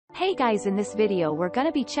Hey guys, in this video we're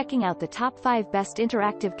gonna be checking out the top 5 best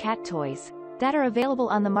interactive cat toys that are available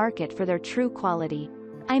on the market for their true quality.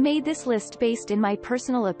 I made this list based in my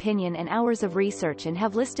personal opinion and hours of research and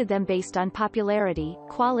have listed them based on popularity,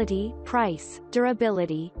 quality, price,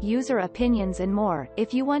 durability, user opinions and more.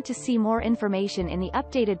 If you want to see more information in the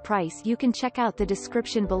updated price, you can check out the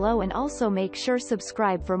description below and also make sure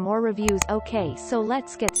subscribe for more reviews. Okay, so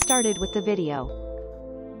let's get started with the video.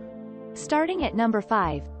 Starting at number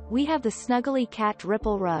 5, we have the Snuggly Cat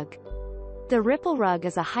Ripple Rug. The Ripple Rug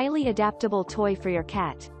is a highly adaptable toy for your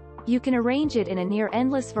cat. You can arrange it in a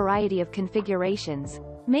near-endless variety of configurations,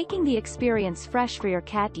 making the experience fresh for your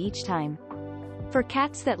cat each time. For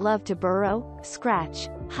cats that love to burrow, scratch,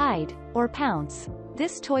 hide, or pounce,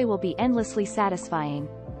 this toy will be endlessly satisfying.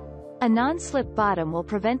 A non-slip bottom will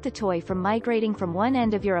prevent the toy from migrating from one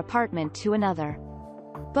end of your apartment to another.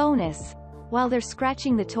 Bonus: while they're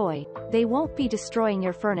scratching the toy, they won't be destroying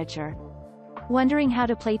your furniture. Wondering how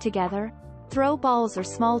to play together? Throw balls or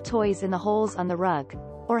small toys in the holes on the rug,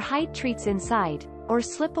 or hide treats inside, or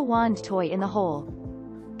slip a wand toy in the hole.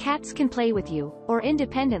 Cats can play with you, or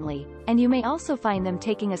independently, and you may also find them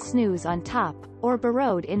taking a snooze on top, or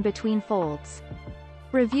burrowed in between folds.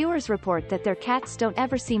 Reviewers report that their cats don't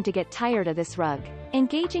ever seem to get tired of this rug,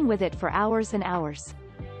 engaging with it for hours and hours.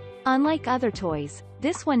 Unlike other toys,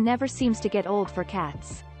 this one never seems to get old for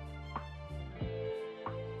cats.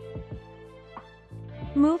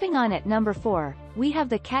 Moving on, at number 4, we have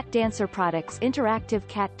the Cat Dancer Products Interactive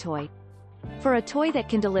Cat Toy. For a toy that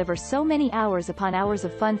can deliver so many hours upon hours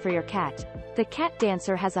of fun for your cat, the Cat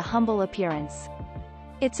Dancer has a humble appearance.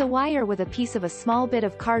 It's a wire with a piece of a small bit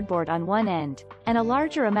of cardboard on one end, and a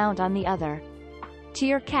larger amount on the other. To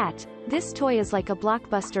your cat, this toy is like a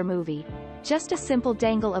blockbuster movie. Just a simple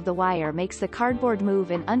dangle of the wire makes the cardboard move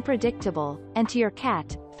in unpredictable, and to your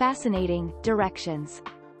cat, fascinating, directions.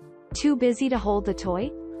 Too busy to hold the toy?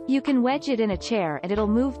 You can wedge it in a chair and it'll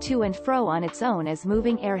move to and fro on its own as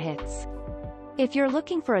moving air hits. If you're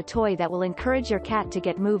looking for a toy that will encourage your cat to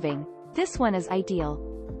get moving, this one is ideal.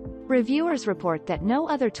 Reviewers report that no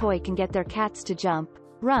other toy can get their cats to jump,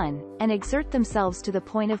 run, and exert themselves to the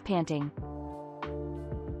point of panting.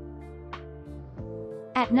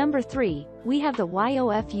 At number 3, we have the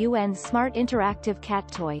YOFUN Smart Interactive Cat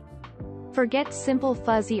Toy. Forget simple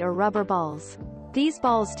fuzzy or rubber balls. These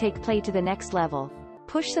balls take play to the next level.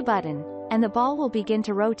 Push the button, and the ball will begin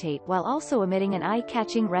to rotate while also emitting an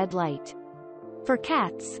eye-catching red light. For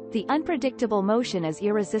cats, the unpredictable motion is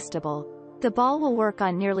irresistible. The ball will work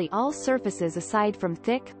on nearly all surfaces aside from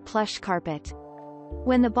thick, plush carpet.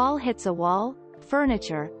 When the ball hits a wall,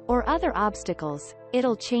 furniture, or other obstacles,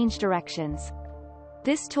 it'll change directions.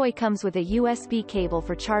 This toy comes with a USB cable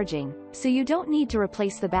for charging, so you don't need to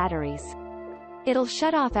replace the batteries. It'll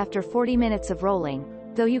shut off after 40 minutes of rolling,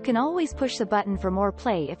 though you can always push the button for more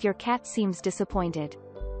play if your cat seems disappointed.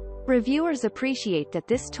 Reviewers appreciate that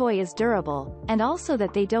this toy is durable, and also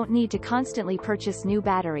that they don't need to constantly purchase new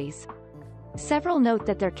batteries. Several note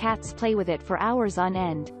that their cats play with it for hours on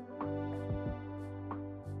end.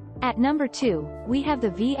 At number 2, we have the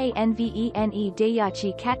VANVENE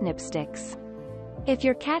Deyace Catnip Sticks. If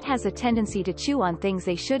your cat has a tendency to chew on things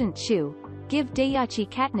they shouldn't chew, give Deyace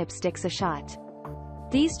catnip sticks a shot.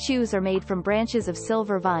 These chews are made from branches of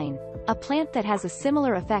silver vine, a plant that has a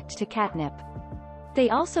similar effect to catnip.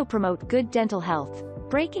 They also promote good dental health,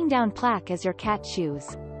 breaking down plaque as your cat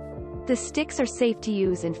chews. The sticks are safe to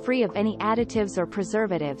use and free of any additives or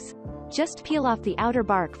preservatives. Just peel off the outer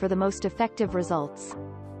bark for the most effective results.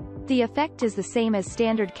 The effect is the same as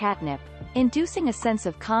standard catnip, inducing a sense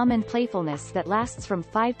of calm and playfulness that lasts from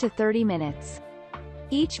 5 to 30 minutes.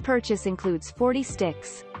 Each purchase includes 40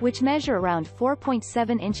 sticks, which measure around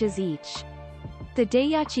 4.7 inches each. The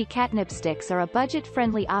Deyace catnip sticks are a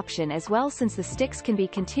budget-friendly option as well, since the sticks can be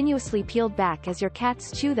continuously peeled back as your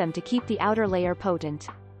cats chew them to keep the outer layer potent.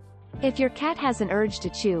 If your cat has an urge to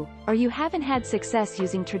chew, or you haven't had success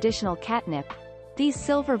using traditional catnip, these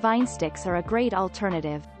silver vine sticks are a great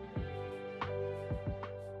alternative.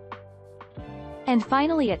 And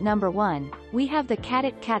finally, at number 1, we have the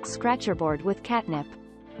Catnip Cat Scratcher Board with catnip.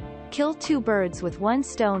 Kill 2 birds with one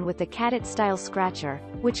stone with the Catnip style scratcher,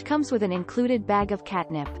 which comes with an included bag of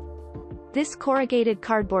catnip. This corrugated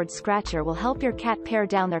cardboard scratcher will help your cat pare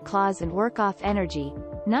down their claws and work off energy,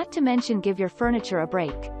 not to mention give your furniture a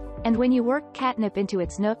break. And when you work catnip into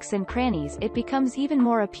its nooks and crannies, it becomes even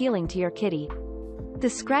more appealing to your kitty. The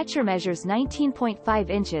scratcher measures 19.5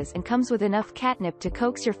 inches and comes with enough catnip to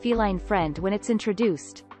coax your feline friend when it's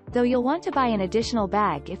introduced, though you'll want to buy an additional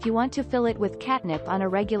bag if you want to fill it with catnip on a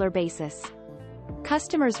regular basis.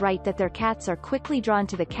 Customers write that their cats are quickly drawn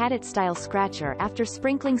to the Catnip-style scratcher after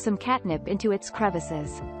sprinkling some catnip into its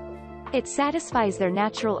crevices. It satisfies their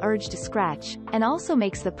natural urge to scratch, and also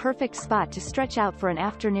makes the perfect spot to stretch out for an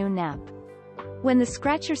afternoon nap. When the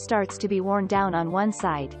scratcher starts to be worn down on one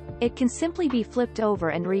side, it can simply be flipped over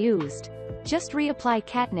and reused. Just reapply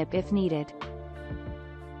catnip if needed.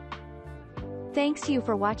 Thanks you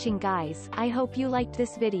for watching, guys. I hope you liked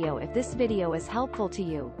this video. If this video is helpful to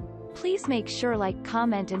you, please make sure like,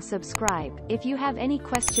 comment and subscribe. If you have any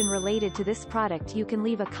question related to this product, you can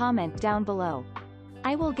leave a comment down below.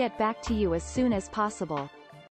 I will get back to you as soon as possible.